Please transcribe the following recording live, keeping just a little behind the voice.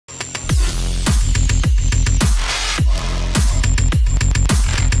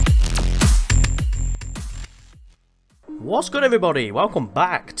What's good, everybody? Welcome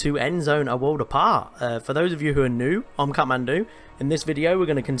back to Endzone A World Apart. For those of you who are new, I'm Kathmandu. In this video we're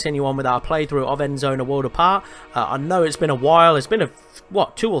going to continue on with our playthrough of Endzone A World Apart. I know it's been a while, it's been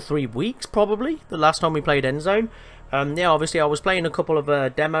what, 2 or 3 weeks probably, the last time we played Endzone. Yeah, obviously I was playing a couple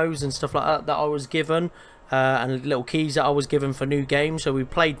of demos and stuff like that I was given, and little keys that I was given for new games, so we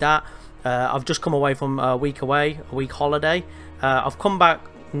played that. I've just come away from a week holiday. I've come back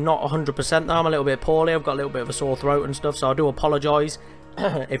not 100% though, I'm a little bit poorly, I've got a little bit of a sore throat and stuff, so I do apologise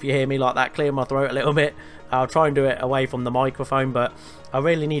if you hear me like that, clear my throat a little bit. I'll try and do it away from the microphone, but I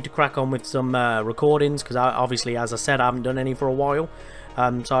really need to crack on with some recordings, because obviously, as I said, I haven't done any for a while.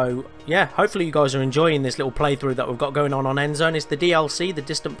 So yeah, hopefully you guys are enjoying this little playthrough that we've got going on Endzone. It's the DLC, the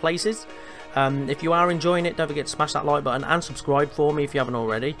Distant Places. If you are enjoying it, don't forget to smash that like button and subscribe for me if you haven't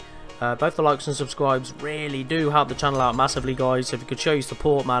already. Both the likes and subscribes really do help the channel out massively, guys. So if you could show your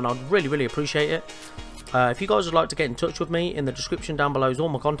support, man, I'd really appreciate it. If you guys would like to get in touch with me, in the description down below is all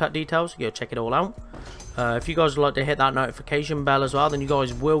my contact details. Go check it all out. If you guys would like to hit that notification bell as well, then you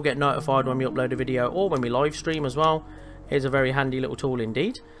guys will get notified when we upload a video or when we live stream as well. It's a very handy little tool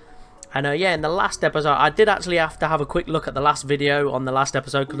indeed. And yeah, in the last episode, I did actually have to have a quick look at the last video on the last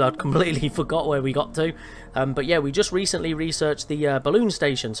episode, because I'd completely forgot where we got to. But yeah, we just recently researched the balloon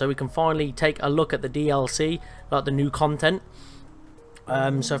station, so we can finally take a look at the DLC, like the new content.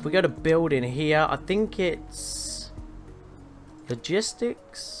 So if we go to build in here, I think it's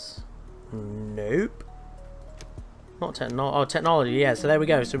logistics. Nope. Not technology. Yeah, so there we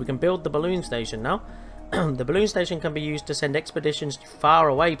go. So we can build the balloon station now. The balloon station can be used to send expeditions to far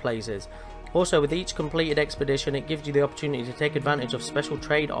away places. Also, with each completed expedition, it gives you the opportunity to take advantage of special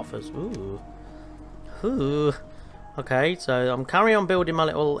trade offers. Ooh. Okay, so I'm carrying on building my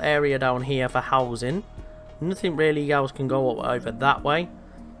little area down here for housing. Nothing really else can go up over that way.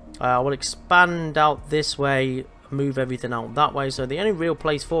 I will expand out this way, move everything out that way. So the only real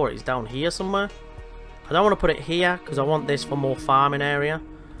place for it is down here somewhere. I don't want to put it here because I want this for more farming area.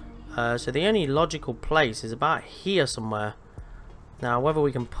 So the only logical place is about here somewhere. Now, whether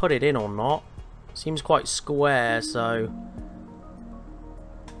we can put it in or not, seems quite square, so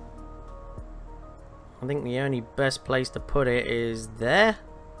I think the only best place to put it is there,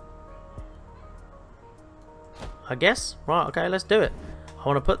 I guess. Right, okay, let's do it. I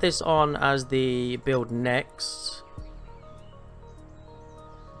want to put this on as the build next.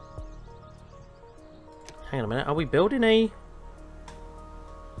 Hang on a minute, are we building a...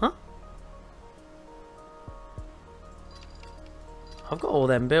 I've got all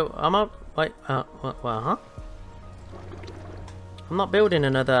them built. I'm not. Wait. Well, huh? I'm not building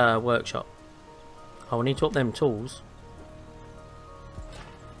another workshop. Oh, I need to up them tools.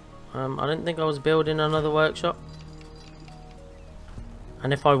 I didn't think I was building another workshop.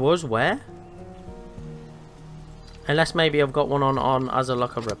 And if I was, where? Unless maybe I've got one on as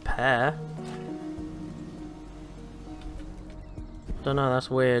like a repair. I don't know. That's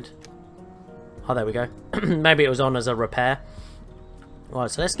weird. Oh, there we go. Maybe it was on as a repair. Right,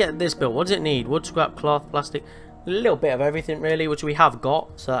 so let's get this built. What does it need? Wood, scrap, cloth, plastic. A little bit of everything, really, which we have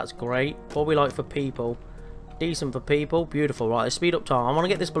got, so that's great. What we like for people. Decent for people. Beautiful. Right, let's speed up time. I want to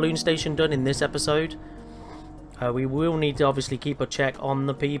get this balloon station done in this episode. We will need to obviously keep a check on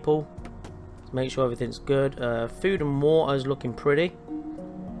the people. To make sure everything's good. Food and water is looking pretty.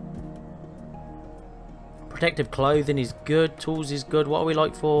 Protective clothing is good. Tools is good. What are we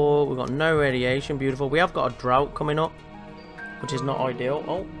like for? We've got no radiation. Beautiful. We have got a drought coming up, which is not ideal.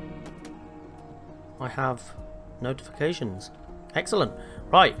 Oh, I have notifications. Excellent.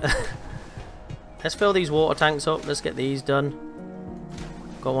 Right. Let's fill these water tanks up. Let's get these done.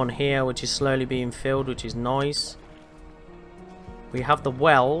 Got one here which is slowly being filled, which is nice. We have the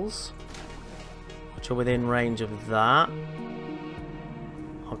wells, which are within range of that.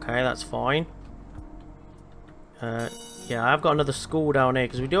 Okay, that's fine. Yeah, I've got another school down here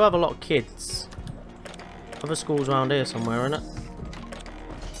because we do have a lot of kids. Other schools around here somewhere, isn't it?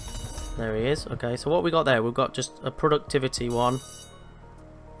 There he is. Okay, so what we got there? We've got just a productivity one.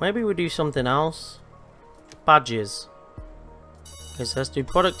 Maybe we do something else. Badges. Okay, so let's do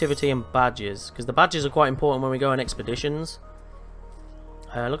productivity and badges, because the badges are quite important when we go on expeditions.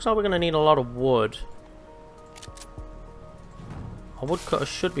 Looks like we're going to need a lot of wood. A woodcutter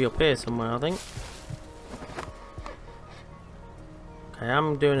should be up here somewhere, I think. Okay,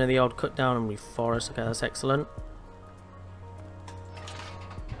 I'm doing the old cut down and reforest. Okay, that's excellent.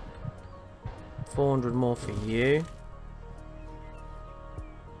 400 more for you.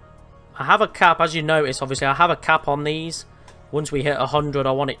 I have a cap, as you notice, obviously I have a cap on these. Once we hit 100,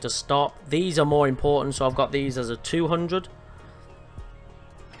 I want it to stop. These are more important, so I've got these as a 200.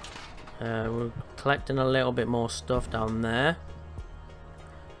 We're collecting a little bit more stuff down there.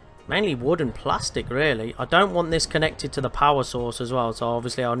 Mainly wood and plastic, really. I don't want this connected to the power source as well, so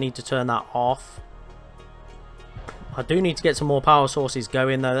obviously I'll need to turn that off. I do need to get some more power sources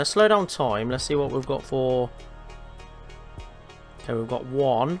going though. Let's slow down time. Let's see what we've got for... Okay, we've got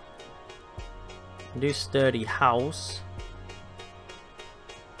one. Do sturdy house.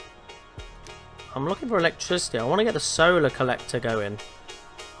 I'm looking for electricity. I want to get the solar collector going.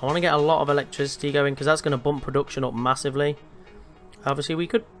 I want to get a lot of electricity going because that's going to bump production up massively. Obviously, we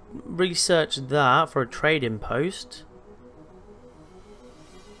could research that for a trading post.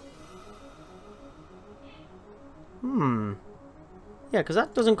 Yeah, because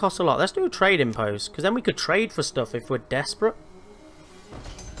that doesn't cost a lot. Let's do a trading post because then we could trade for stuff if we're desperate.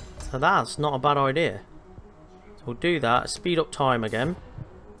 So that's not a bad idea. So we'll do that. Speed up time again.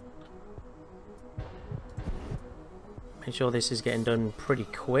 Make sure this is getting done pretty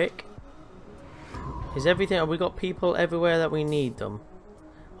quick. Is everything... Have we got people everywhere that we need them?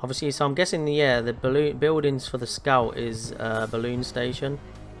 Obviously, so I'm guessing the balloon buildings for the scout is balloon station.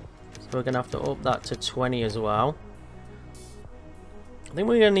 So we're going to have to up that to 20 as well. I think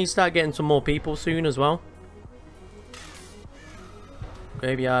we're going to need to start getting some more people soon as well.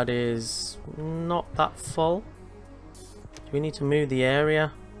 Graveyard is not that full. Do we need to move the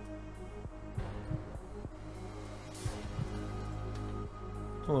area?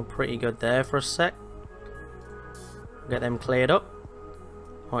 Oh, pretty good there for a sec. Get them cleared up.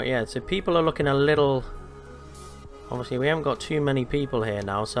 Right, yeah, so people are looking a little... Obviously, we haven't got too many people here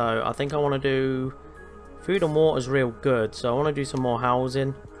now, so I think I want to do... Food and water is real good, so I want to do some more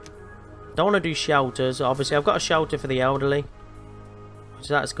housing. Don't want to do shelters. Obviously, I've got a shelter for the elderly. Which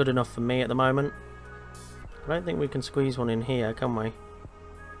that's good enough for me at the moment. I don't think we can squeeze one in here, can we?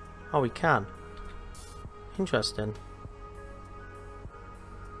 Oh, we can. Interesting.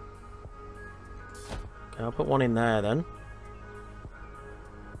 Okay, I'll put one in there then.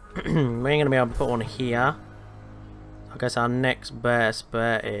 We ain't going to be able to put one here. I guess our next best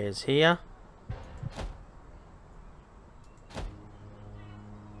bet is here.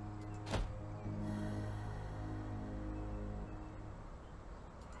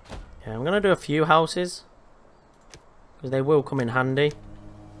 Yeah, I'm going to do a few houses. Because they will come in handy.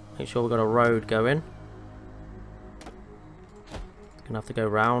 Make sure we've got a road going. Gonna have to go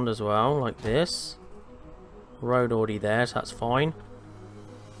round as well, like this. Road already there, so that's fine.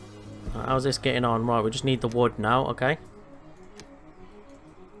 Right, how's this getting on? Right, we just need the wood now, okay.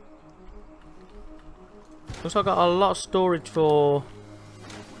 Looks like I've got a lot of storage for...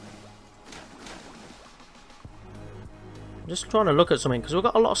 I'm just trying to look at something, because we've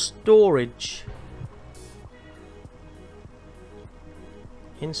got a lot of storage.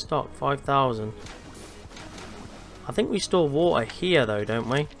 In stock, 5,000. I think we store water here though, don't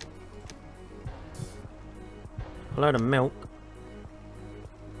we? A load of milk.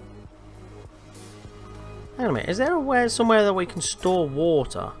 Hang on a minute, is there somewhere that we can store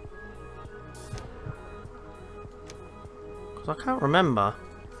water? Because I can't remember.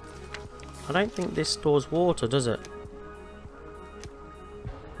 I don't think this stores water, does it?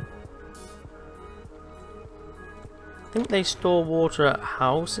 I think they store water at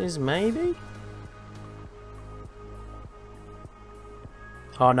houses, maybe?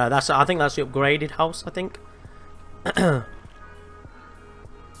 Oh no, I think that's the upgraded house, I think. Yeah,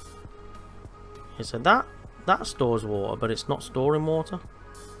 so that stores water, but it's not storing water.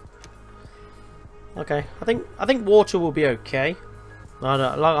 Okay, I think water will be okay.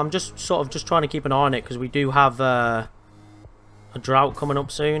 I'm just sort of trying to keep an eye on it because we do have a drought coming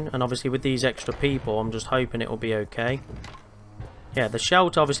up soon, and obviously with these extra people, I'm just hoping it will be okay. Yeah, the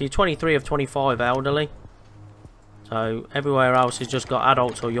shelter obviously 23 of 25 elderly. So everywhere else has just got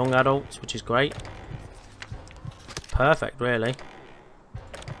adults or young adults, which is great. Perfect, really.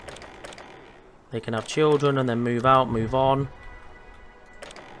 They can have children and then move out, move on.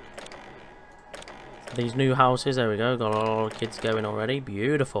 These new houses, there we go, got a lot of kids going already.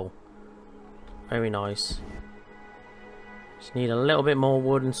 Beautiful. Very nice. Just need a little bit more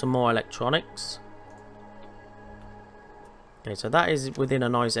wood and some more electronics. Okay, so that is within a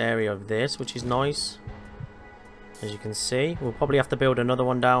nice area of this, which is nice. As you can see, we'll probably have to build another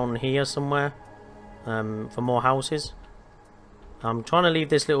one down here somewhere for more houses. I'm trying to leave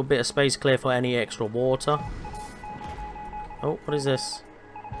this little bit of space clear for any extra water. Oh, what is this?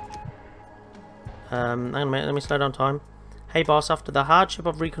 Hang on a minute, let me slow down time. Hey boss, after the hardship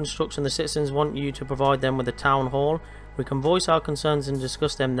of reconstruction, the citizens want you to provide them with a town hall. We can voice our concerns and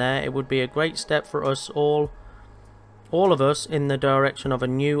discuss them there. It would be a great step for us all of us, in the direction of a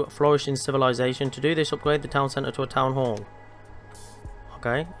new, flourishing civilization. To do this, upgrade the town centre to a town hall.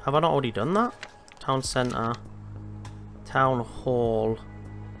 Okay, have I not already done that? Town centre, town hall.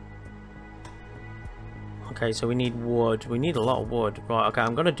 Okay, so we need wood. We need a lot of wood. Right, okay,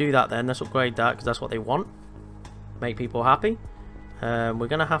 I'm going to do that then. Let's upgrade that because that's what they want. Make people happy. We're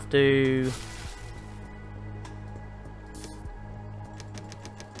going to have to...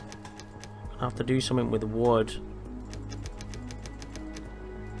 do something with wood.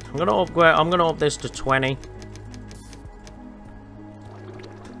 I'm going to upgrade. I'm going to up this to 20.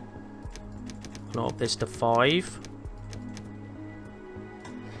 I'm going to up this to 5.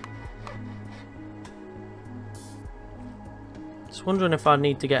 Just wondering if I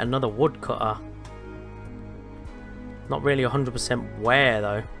need to get another woodcutter. Not really 100% where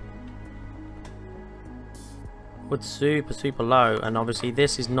though. Wood's super low, and obviously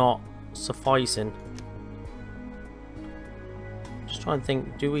this is not sufficing. Just trying to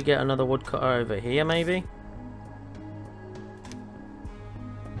think, do we get another woodcutter over here maybe?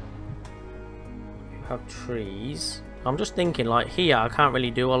 We have trees. I'm just thinking like here I can't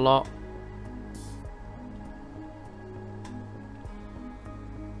really do a lot.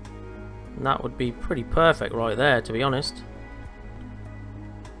 And that would be pretty perfect right there, to be honest.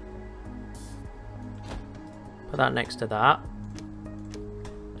 Put that next to that.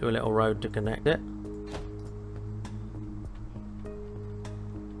 Do a little road to connect it.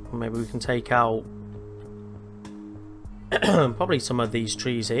 Maybe we can take out probably some of these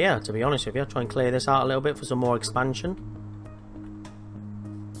trees here, to be honest with you. Try and clear this out a little bit for some more expansion.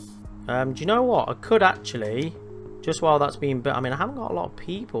 Do you know what? I could actually, just while that's being built, I mean I haven't got a lot of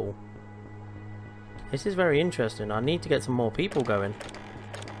people. This is very interesting. I need to get some more people going.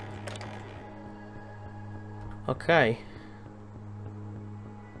 Okay.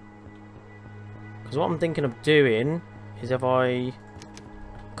 Because what I'm thinking of doing is if I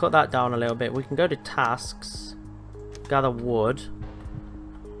cut that down a little bit, we can go to tasks, gather wood.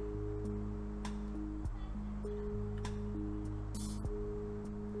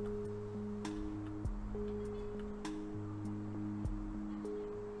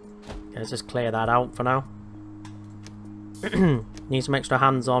 Let's just clear that out for now. Need some extra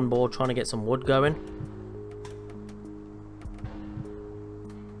hands on board trying to get some wood going.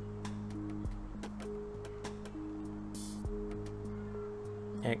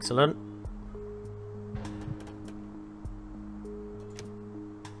 Excellent.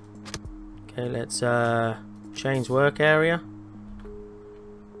 Okay, let's change work area.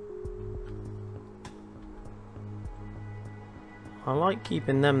 I like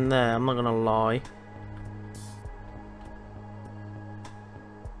keeping them there, I'm not gonna lie.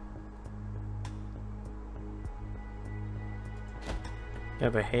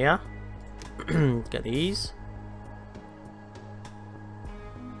 Over here. Get these.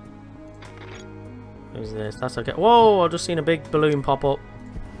 Who's this? That's okay. Whoa, I've just seen a big balloon pop up.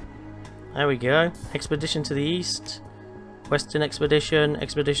 There we go. Expedition to the east. Western expedition.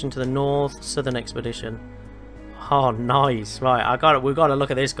 Expedition to the north. Southern expedition. Oh, nice. Right, we've got to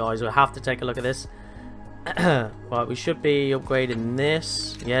look at this, guys. We'll have to take a look at this. Right, we should be upgrading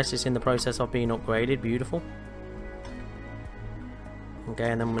this. Yes, it's in the process of being upgraded. Beautiful.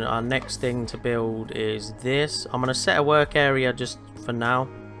 Okay, and then our next thing to build is this. I'm going to set a work area just for now.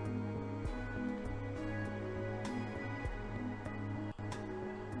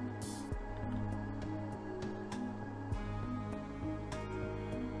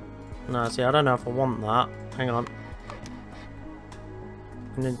 No, see, I don't know if I want that. Hang on.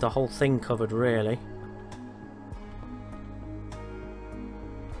 I need the whole thing covered, really.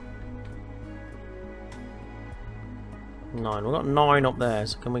 Nine. We've got 9 up there,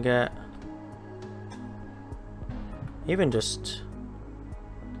 so can we get... even just...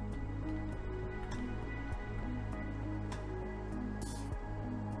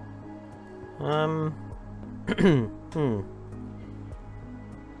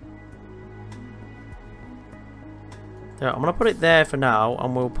 Yeah, I'm going to put it there for now,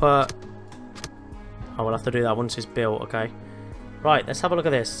 and we'll put... oh, we'll have to do that once it's built, okay. Right, let's have a look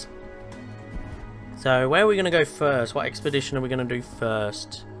at this. So, where are we going to go first? What expedition are we going to do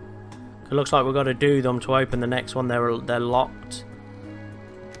first? It looks like we've got to do them to open the next one. They're locked.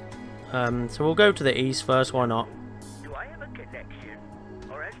 So we'll go to the east first, why not? Do I have a connection?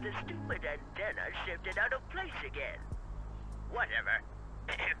 Or has the stupid antenna shifted out of place again? Whatever.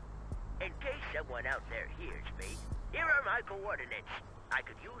 In case someone out there hears me, here are my coordinates. I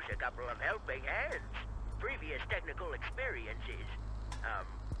could use a couple of helping hands. Previous technical experiences.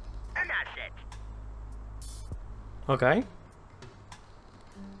 An asset. Okay.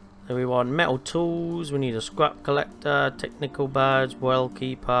 So we want metal tools, we need a scrap collector, technical badge, well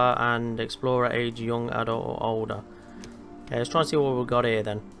keeper, and explorer age young, adult or older. Okay, let's try and see what we've got here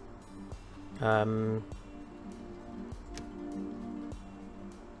then. So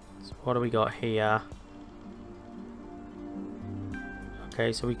what do we got here?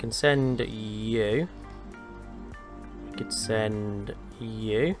 Okay, so we can send you. We could send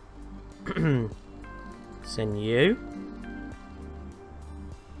you. Send you.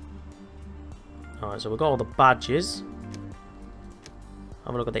 Alright, so we've got all the badges.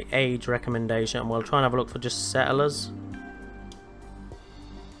 Have a look at the age recommendation, and we'll try and have a look for just settlers.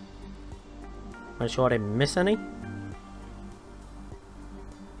 Make sure I didn't miss any.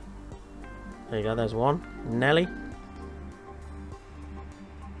 There you go, there's one. Nelly.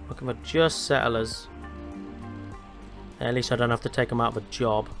 Looking for just settlers. At least I don't have to take them out of a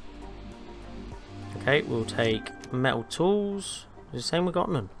job. Okay, we'll take metal tools. Is it saying we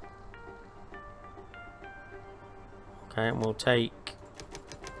got none? Okay, and we'll take...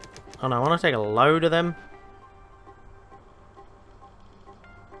 Oh no, I want to take a load of them.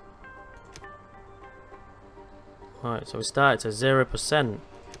 Right, so we started to 0%.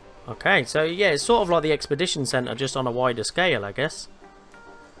 Okay, so yeah, it's sort of like the expedition center, just on a wider scale, I guess.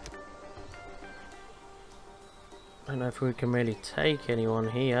 I don't know if we can really take anyone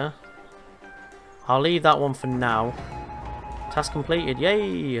here. I'll leave that one for now. Task completed,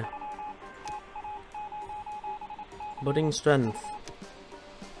 yay! Budding strength.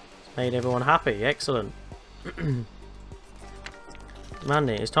 Made everyone happy, excellent.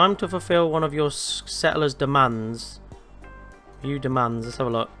 Demanding. It's time to fulfill one of your settlers' demands. View demands, let's have a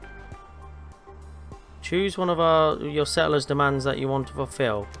look. Choose one of your settlers' demands that you want to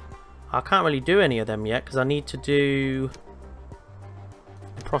fulfill. I can't really do any of them yet because I need to do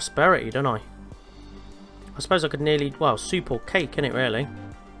prosperity, don't I? I suppose I could nearly, well, soup or cake, innit, really?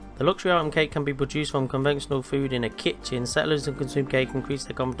 The luxury item cake can be produced from conventional food in a kitchen. Settlers who consume cake increase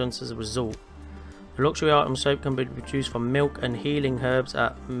their confidence as a result. The luxury item soap can be produced from milk and healing herbs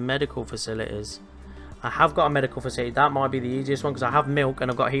at medical facilities. I have got a medical facility. That might be the easiest one because I have milk and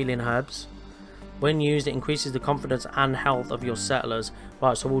I've got healing herbs. When used, it increases the confidence and health of your settlers.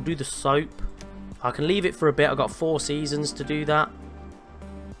 Right, so we'll do the soap. I can leave it for a bit. I've got 4 seasons to do that.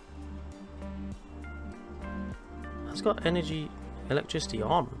 That's got electricity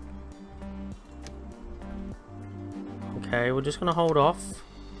on. Okay, we're just going to hold off.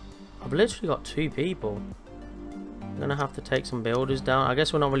 I've literally got 2 people. I'm going to have to take some builders down. I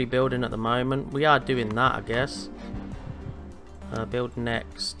guess we're not really building at the moment. We are doing that, I guess. Build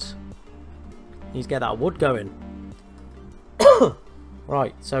next. Need to get that wood going.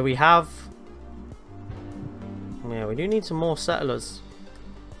 Right, so we have... Yeah, we do need some more settlers.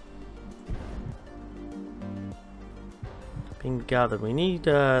 Being gathered. We need...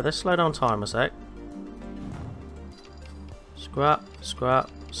 let's slow down time a sec. Scrap, scrap,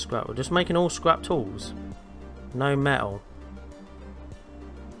 scrap. We're just making all scrap tools. No metal.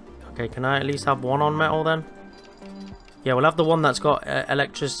 Okay, can I at least have one on metal then? Yeah, we'll have the one that's got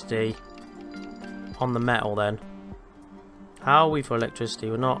electricity on the metal then. How are we for electricity?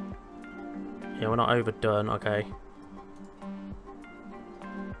 We're not... Yeah, we're not overdone. Okay.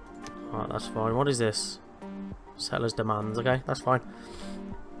 Alright, that's fine. What is this? Settlers' demands. Okay, that's fine.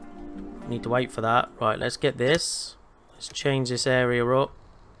 Need to wait for that. Right, let's get this. Let's change this area up.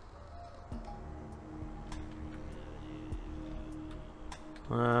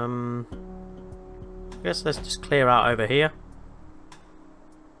 I guess let's just clear out over here.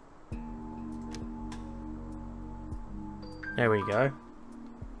 There we go.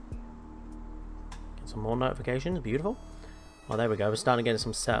 Get some more notifications. Beautiful. Oh, there we go. We're starting to get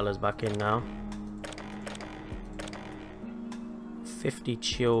some settlers back in now. 50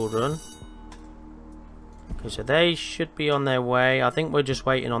 children. Okay, so they should be on their way. I think we're just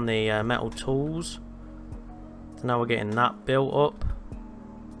waiting on the metal tools. So now we're getting that built up.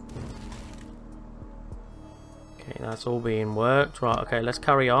 Okay, that's all being worked. Right, okay, let's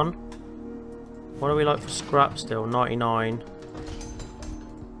carry on. What do we like for scrap still? 99.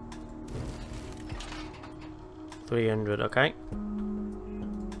 300, okay.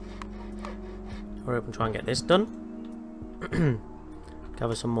 Hurry up and try and get this done.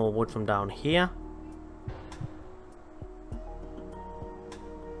 Gather some more wood from down here.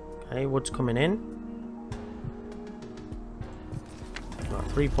 Okay, wood's coming in. Right,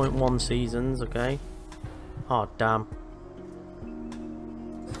 3.1 seasons, okay. Oh, damn.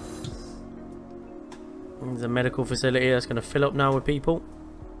 There's a medical facility that's going to fill up now with people.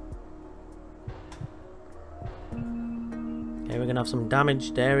 Okay, we're going to have some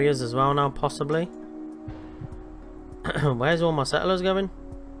damaged areas as well now, possibly. Where's all my settlers going?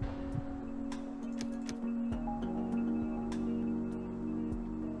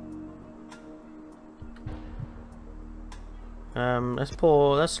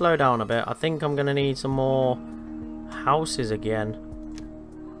 Let's slow down a bit. I think I'm gonna need some more houses again.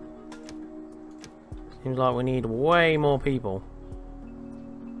 Seems like we need way more people.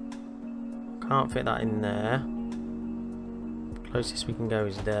 Can't fit that in there. Closest we can go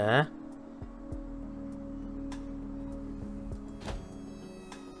is there.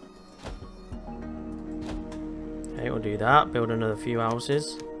 Okay, we'll do that. Build another few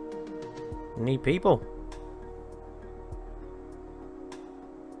houses. We need people.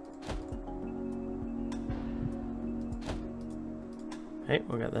 Okay,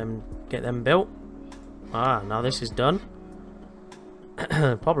 we'll get them built. Ah, now this is done.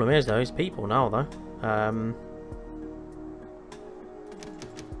 Problem is though, it's people now though.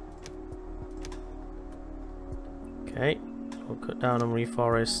 Okay, we'll cut down and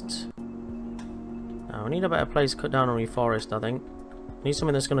reforest. Now we need a better place to cut down and reforest, I think. Need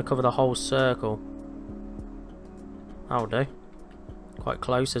something that's going to cover the whole circle. That'll do. Quite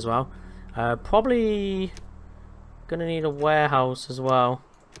close as well. Probably gonna need a warehouse as well.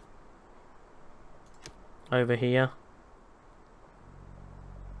 Over here.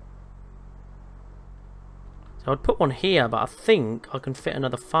 So I'd put one here, but I think I can fit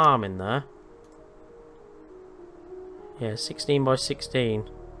another farm in there. Yeah, 16 by 16.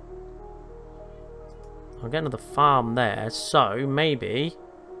 I'll get another farm there, so maybe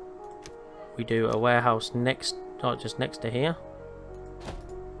we do a warehouse next, not just next to here.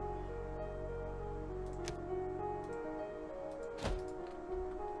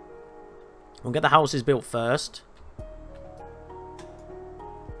 We'll get the houses built first.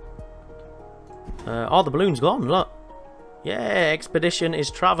 Oh, the balloon's gone, look. Yeah, expedition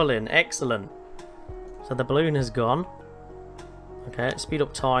is travelling. Excellent. So the balloon has gone. Okay, let's speed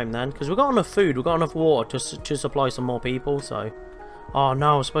up time then. Because we've got enough food, we've got enough water to supply some more people, so... Oh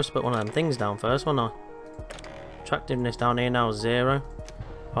no, I was supposed to put one of them things down first, wasn't I? Attractiveness down here now is 0.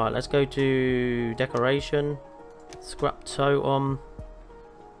 Alright, let's go to decoration. Scrap totem.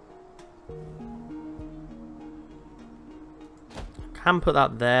 Can put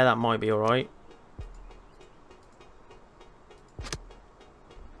that there, that might be alright.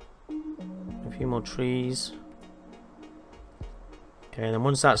 A few more trees. Okay, and then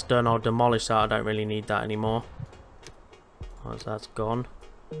once that's done, I'll demolish that. I don't really need that anymore. Once that's gone.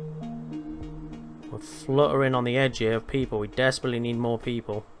 We're fluttering on the edge here of people. We desperately need more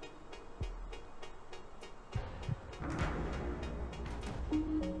people.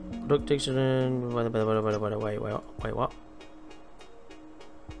 Production. Wait, what?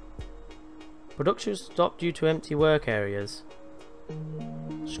 Production stopped due to empty work areas.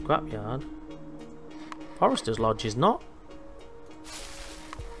 Scrapyard. Forester's Lodge is not.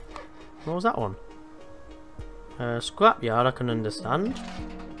 What was that one? Scrapyard I can understand.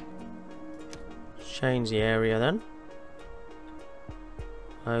 Change the area then.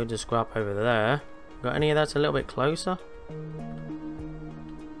 Loads of scrap over there. Got any of that's a little bit closer?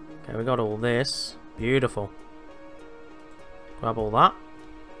 Okay, we got all this. Beautiful. Grab all that.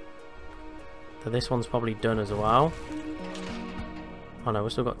 So this one's probably done as well. Oh no,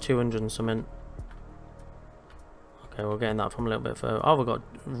 we've still got 200 and something. Okay, we're getting that from a little bit further. Oh, we've got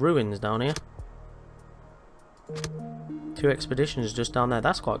ruins down here. 2 expeditions just down there.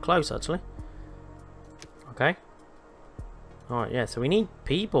 That's quite close, actually. Okay. Alright, yeah, so we need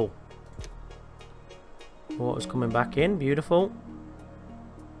people. Water's coming back in. Beautiful.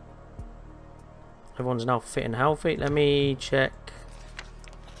 Everyone's now fit and healthy. Let me check.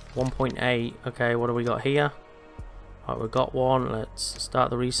 1.8. Okay, what do we got here? Alright, we've got one. Let's start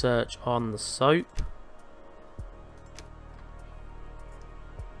the research on the soap.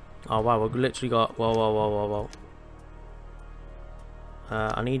 Oh wow, we've literally got... Whoa.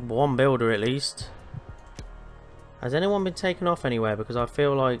 I need one builder at least. Has anyone been taken off anywhere? Because I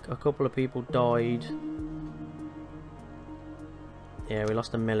feel like a couple of people died. Yeah, we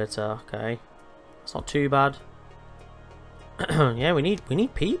lost a militar. Okay, that's not too bad. Yeah, we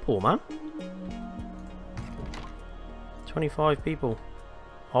need people, man. 25 people,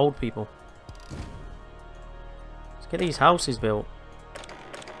 old people. Let's get these houses built.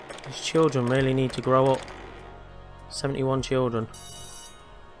 These children really need to grow up. 71 children.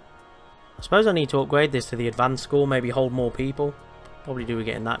 I suppose I need to upgrade this to the advanced school, maybe hold more people. Probably do with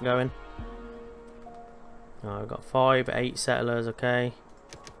getting that going. I've got 5, 8 settlers, okay.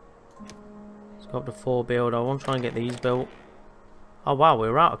 Let's go up to 4 build. I want to try and get these built. Oh wow,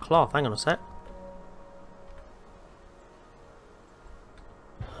 we're out of cloth. Hang on a sec.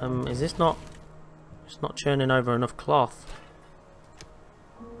 Is this not... It's not churning over enough cloth.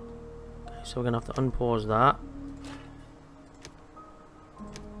 Okay, so we're going to have to unpause that.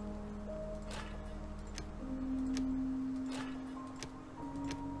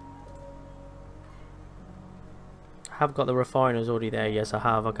 have got the refiners already there. Yes, I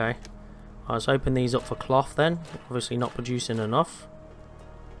have. Okay. Let's open these up for cloth then. Obviously not producing enough.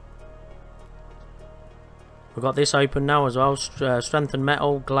 We've got this open now as well. Strengthened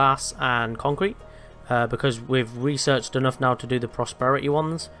metal, glass and concrete. Because we've researched enough now to do the prosperity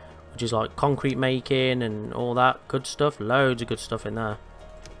ones. Which is like concrete making and all that good stuff. Loads of good stuff in there.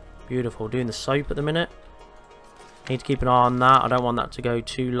 Beautiful. Doing the soap at the minute. Need to keep an eye on that. I don't want that to go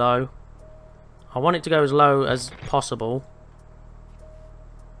too low. I want it to go as low as possible.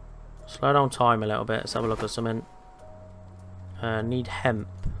 Slow down time a little bit. Let's have a look at something. Need hemp.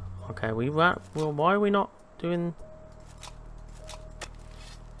 Okay, well, why are we not doing...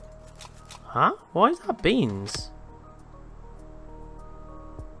 Huh? Why is that beans?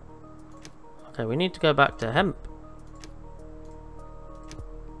 Okay, we need to go back to hemp.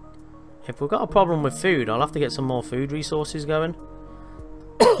 If we've got a problem with food, I'll have to get some more food resources going.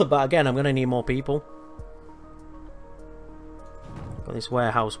 But again, I'm going to need more people. Got this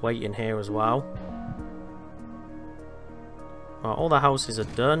warehouse waiting here as well. Right, all the houses are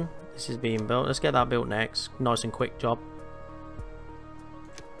done. This is being built. Let's get that built next. Nice and quick job.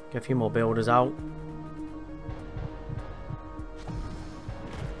 Get a few more builders out.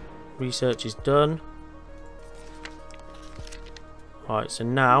 Research is done. Right, so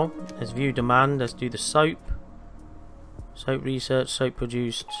now let's view demand. Let's do the soap. Soap research, soap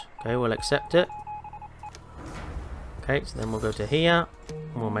produced. Okay, we'll accept it. Okay, so then we'll go to here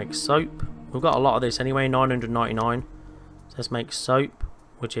and we'll make soap. We've got a lot of this anyway, 999. So let's make soap,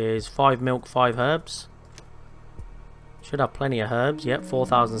 which is 5 milk, 5 herbs. Should have plenty of herbs. Yep,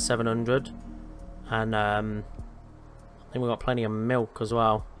 4,700. And I think we've got plenty of milk as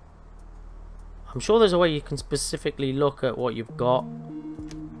well. I'm sure there's a way you can specifically look at what you've got.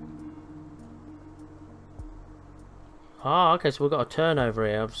 Ah, okay, so we've got a turnover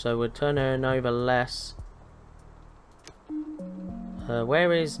here. So we're turning over less.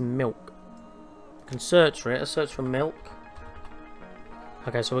 Where is milk? I can search for it. Let's search for milk.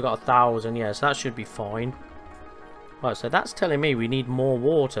 Okay, so we've got 1,000. Yeah, so that should be fine. Right, so that's telling me we need more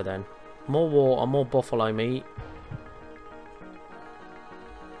water then. More water, more buffalo meat.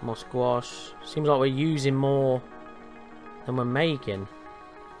 More squash. Seems like we're using more than we're making.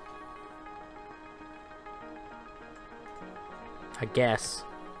 I guess.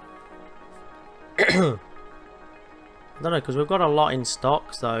 I don't know, because we've got a lot in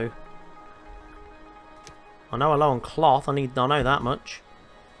stock, so... I know we're low on cloth, I know that much.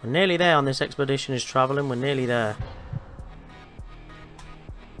 We're nearly there on this expedition is travelling, we're nearly there.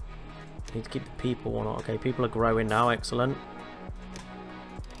 Need to keep the people or not. Okay, people are growing now, excellent.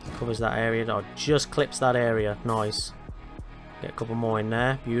 Covers that area. Oh, just clips that area. Nice. Get a couple more in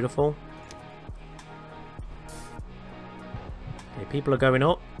there. Beautiful. Okay, people are going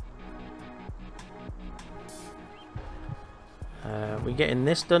up. We getting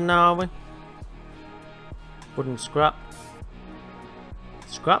this done now, are we? Wooden scrap.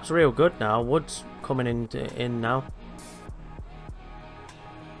 Scrap's real good now. Wood's coming in now.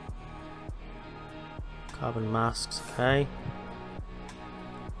 Carbon masks. Okay.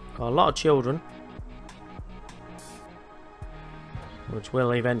 Got a lot of children, which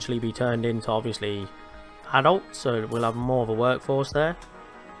will eventually be turned into obviously adults, so we'll have more of a workforce there.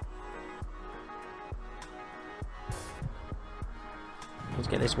 Let's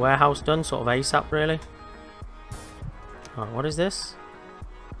get this warehouse done sort of ASAP really. Alright, what is this?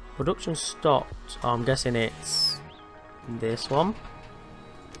 Production stopped. Oh, I'm guessing it's this one.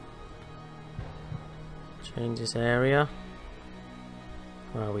 Change this area.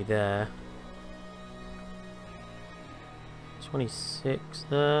 Where are we there? 26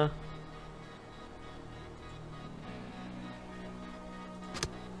 there.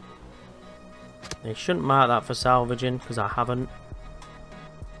 They shouldn't mark that for salvaging because I haven't.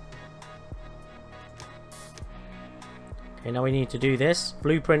 Okay, now we need to do this.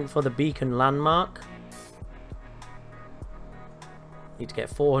 Blueprint for the beacon landmark. Need to get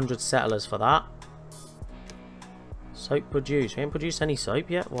 400 settlers for that. Soap produced. We haven't produced any soap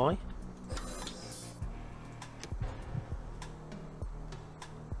yet. Why?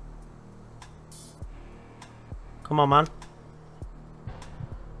 Come on, man.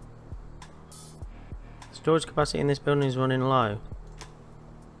 Storage capacity in this building is running low.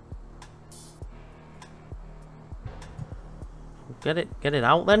 Get it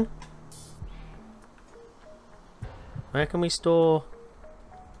out then. Where can we store?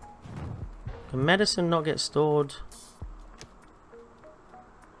 Can medicine not get stored?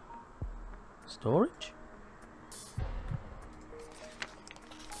 Storage?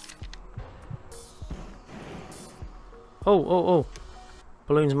 Oh.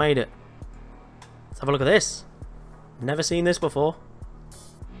 Balloons made it. Let's have a look at this. Never seen this before.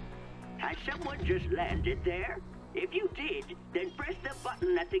 Has someone just landed there? If you did, then press the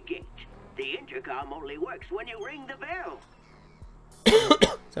button at the gate. The intercom only works when you ring the bell.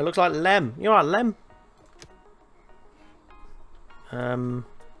 So it looks like Lem. You alright, Lem?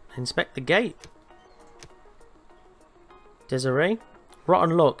 Inspect the gate. Desiree?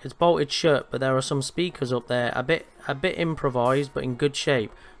 Rotten look. It's bolted shut, but there are some speakers up there. A bit improvised, but in good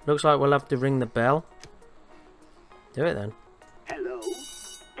shape. Looks like we'll have to ring the bell. Do it then. Hello?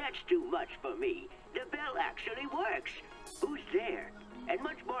 That's too much for me. The bell actually works. Who's there? And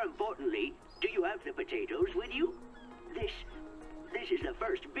much more importantly, do you have the potatoes with you? This is the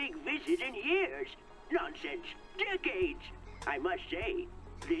first big visit in years. Nonsense. Decades. I must say,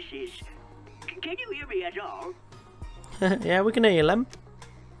 this is... Can you hear me at all? Yeah, we can hear you, Lem.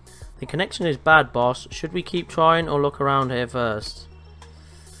 The connection is bad, boss. Should we keep trying or look around here first?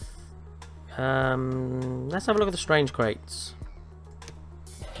 Let's have a look at the strange crates.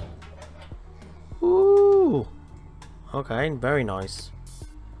 Ooh. Okay, very nice.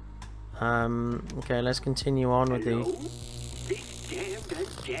 Okay, let's continue on with the... This damned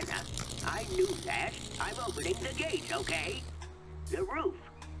antenna. I knew that. I'm opening the gate, okay? The roof.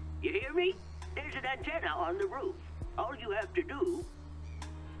 You hear me? There's an antenna on the roof. All you have to do...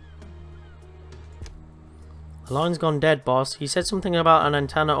 The line's gone dead, boss. He said something about an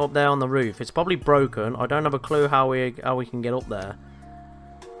antenna up there on the roof. It's probably broken. I don't have a clue how we can get up there.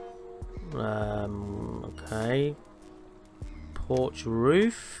 Okay. Porch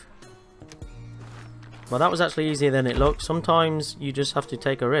roof. Well, that was actually easier than it looked. Sometimes you just have to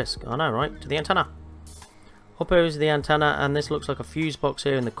take a risk. I know, right? To the antenna. Up here is the antenna, and this looks like a fuse box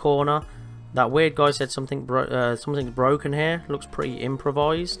here in the corner. That weird guy said something's broken here. Looks pretty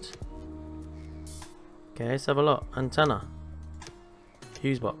improvised. Okay, let's have a look. Antenna.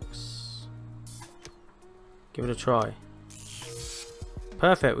 Fuse box. Give it a try.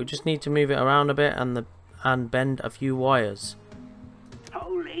 Perfect. We just need to move it around a bit and bend a few wires.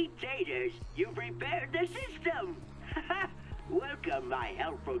 Holy taters! You've repaired the system! Welcome, my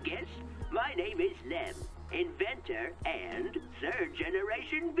helpful guest. My name is Lem, inventor and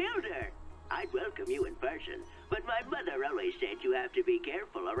third-generation builder. I'd welcome you in person, but my mother always said you have to be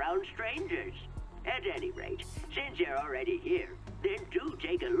careful around strangers. At any rate, since you're already here, then do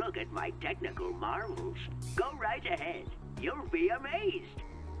take a look at my technical marvels. Go right ahead. You'll be amazed.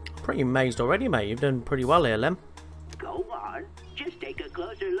 Pretty amazed already, mate. You've done pretty well here, Lem. Go on. Just take a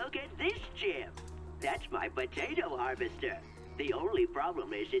closer look at this gem. That's my potato harvester. The only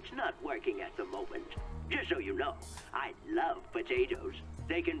problem is it's not working at the moment. Just so you know, I love potatoes.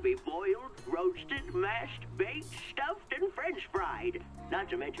 They can be boiled, roasted, mashed, baked, stuffed, and french fried. Not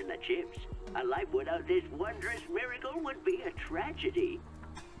to mention the chips. A life without this wondrous miracle would be a tragedy.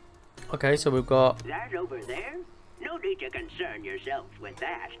 Okay, so we've got... That over there? No need to concern yourselves with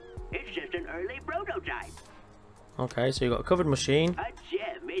that. It's just an early prototype. Okay, so you've got a covered machine. A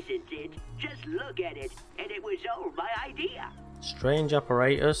gem, isn't it? Just look at it, and it was all my idea. Strange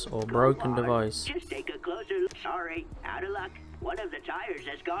apparatus or broken device. Just take a closer look. Sorry, out of luck. One of the tires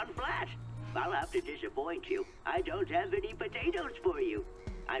has gone flat. I'll have to disappoint you. I don't have any potatoes for you.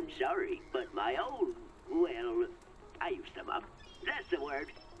 I'm sorry, but my own, well, I used them up. That's the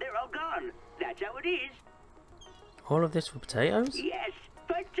word. They're all gone. That's how it is. All of this for potatoes? Yes,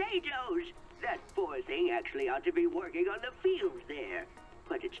 potatoes! That poor thing actually ought to be working on the fields there.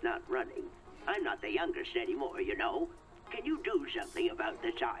 But it's not running. I'm not the youngest anymore, you know. Can you do something about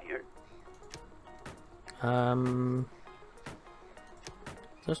the tire?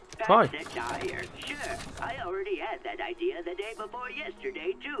 Just try. That's the tire. Sure, I already had that idea the day before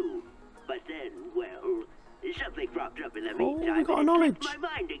yesterday, too. But then, well, something cropped up in the meantime. We got a and knowledge. it slipped my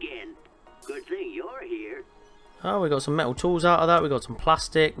mind again. Good thing you're here. Oh, we got some metal tools out of that. We got some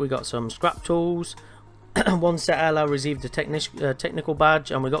plastic. We got some scrap tools. One settler received a technical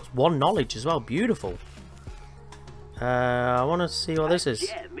badge, and we got one knowledge as well. Beautiful. I want to see what this is.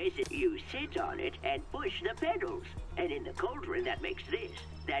 Yeah, you sit on it and push the pedals, and in the cauldron that makes this.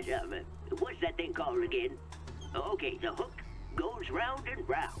 That what's that thing called again? Okay, the hook goes round and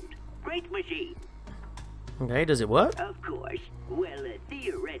round. Great machine. Okay, does it work? Of course. Well,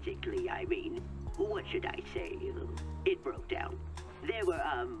 theoretically, I mean. What should I say? It broke down. There were,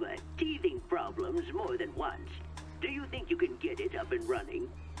 teething problems more than once. Do you think you can get it up and running?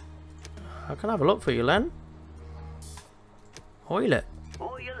 I can have a look for you, Len. Oil it.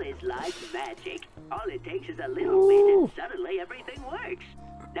 Oil is like magic. All it takes is a little bit and suddenly everything works.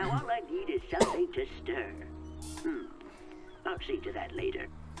 Now all I need is something to stir. I'll see to that later.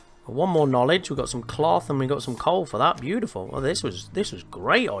 One more knowledge. We've got some cloth and we got some coal for that. Beautiful. Well, this was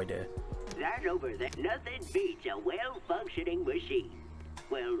great idea. That got over that nothing beats a well-functioning machine.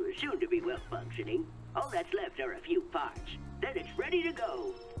 Well, soon to be well-functioning. All that's left are a few parts. Then it's ready to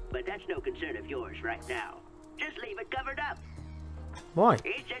go. But that's no concern of yours right now. Just leave it covered up. Why?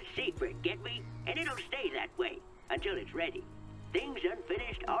 It's a secret, get me? And it'll stay that way until it's ready. Things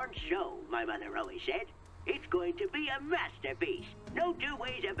unfinished aren't shown, my mother always said. It's going to be a masterpiece. No two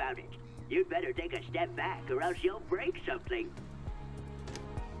ways about it. You'd better take a step back or else you'll break something.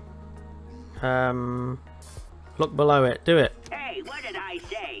 Look below it. Do it. Hey, what did I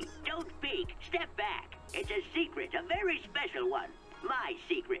say? Don't peek. Step back. It's a secret, a very special one. My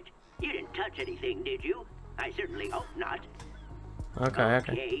secret. You didn't touch anything, did you? I certainly hope not. Okay.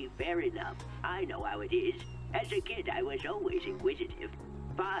 Okay, fair enough. I know how it is. As a kid, I was always inquisitive.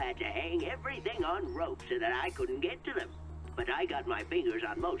 Pa had to hang everything on ropes so that I couldn't get to them. But I got my fingers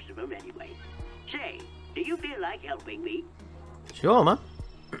on most of them anyway. Say, do you feel like helping me? Sure, man.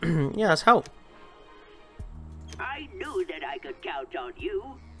 Yeah, let's help. I knew that I could count on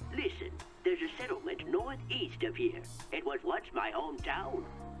you. Listen, there's a settlement northeast of here. It was once my hometown.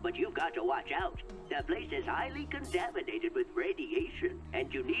 But you've got to watch out. The place is highly contaminated with radiation,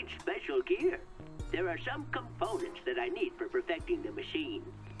 and you need special gear. There are some components that I need for perfecting the machine.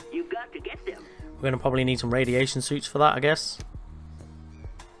 You've got to get them. We're going to probably need some radiation suits for that, I guess.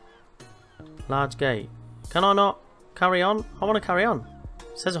 Large gate. Can I not carry on? I want to carry on.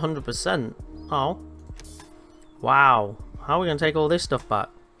 It says 100%. Oh. Wow. How are we going to take all this stuff back?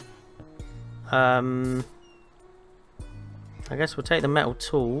 I guess we'll take the metal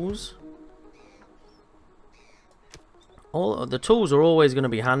tools. All the tools are always going to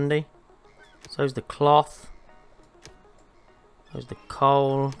be handy. So's the cloth. There's the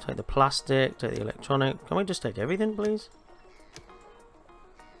coal. Take the plastic. Take the electronic. Can we just take everything, please?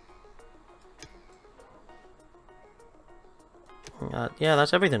 Yeah,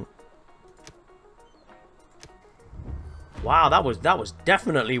 that's everything. Wow, that was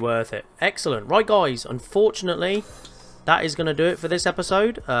definitely worth it. Excellent. Right, guys. Unfortunately, that is going to do it for this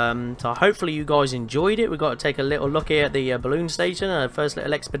episode. So hopefully you guys enjoyed it. We've got to take a little look here at the balloon station, first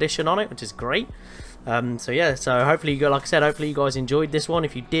little expedition on it, which is great. So yeah, so hopefully like I said, hopefully you guys enjoyed this one.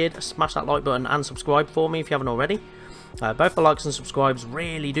 If you did, smash that like button and subscribe for me if you haven't already. Both the likes and subscribes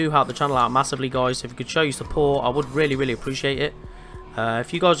really do help the channel out massively, guys. So if you could show your support, I would really appreciate it.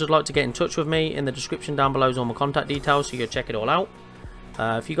 If you guys would like to get in touch with me, in the description down below is all my contact details, so you can check it all out.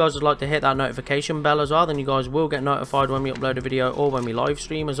 If you guys would like to hit that notification bell as well, then you guys will get notified when we upload a video or when we live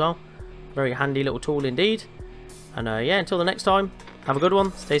stream as well. Very handy little tool indeed. And yeah, until the next time, have a good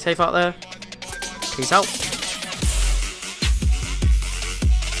one. Stay safe out there. Peace out.